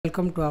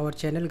Welcome to our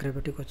channel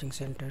Gravity Coaching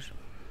Center.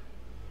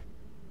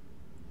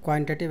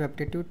 Quantitative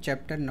Aptitude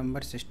chapter number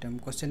system,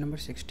 question number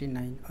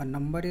 69. A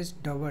number is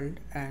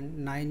doubled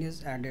and 9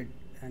 is added,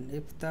 and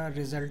if the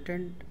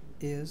resultant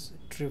is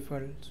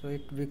triple, so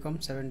it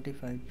becomes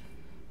 75.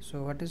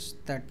 So what is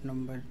that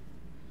number?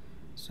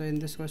 So in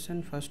this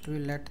question, first we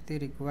let the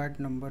required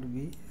number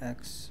be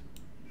x.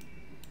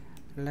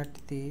 Let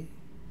the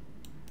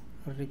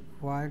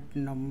required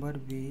number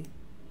be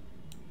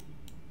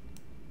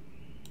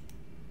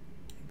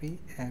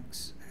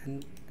x,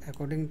 and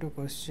according to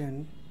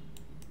question,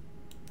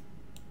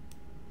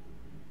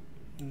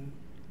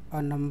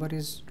 a number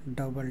is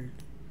doubled,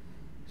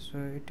 so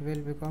it will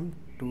become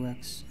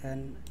 2x,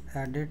 and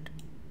added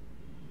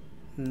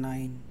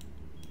 9,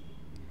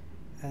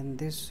 and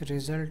this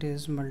result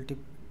is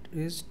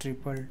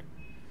tripled,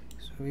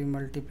 so we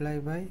multiply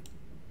by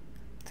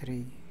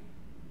 3,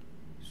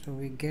 so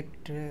we get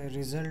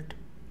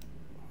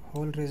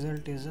whole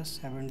result is a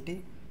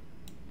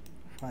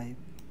 75.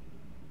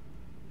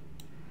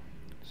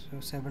 So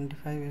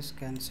 75 is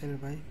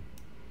cancelled by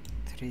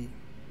 3,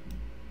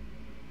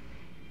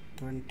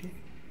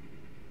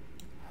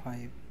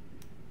 25,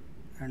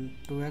 and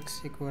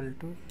 2x equal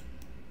to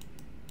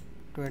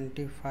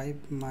 25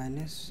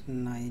 minus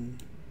 9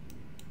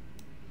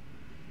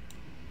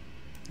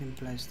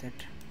 implies that,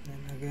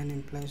 then again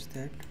implies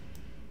that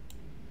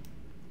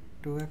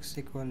 2x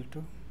equal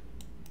to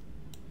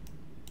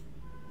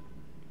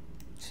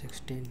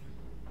 16.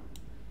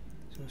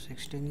 So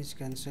 16 is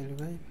cancelled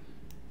by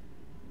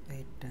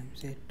 8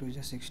 times 8 to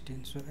the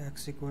 16, so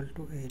x equal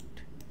to 8.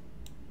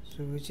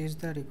 So which is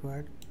the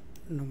required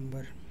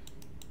number?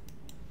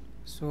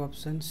 So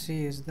option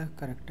C is the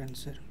correct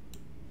answer.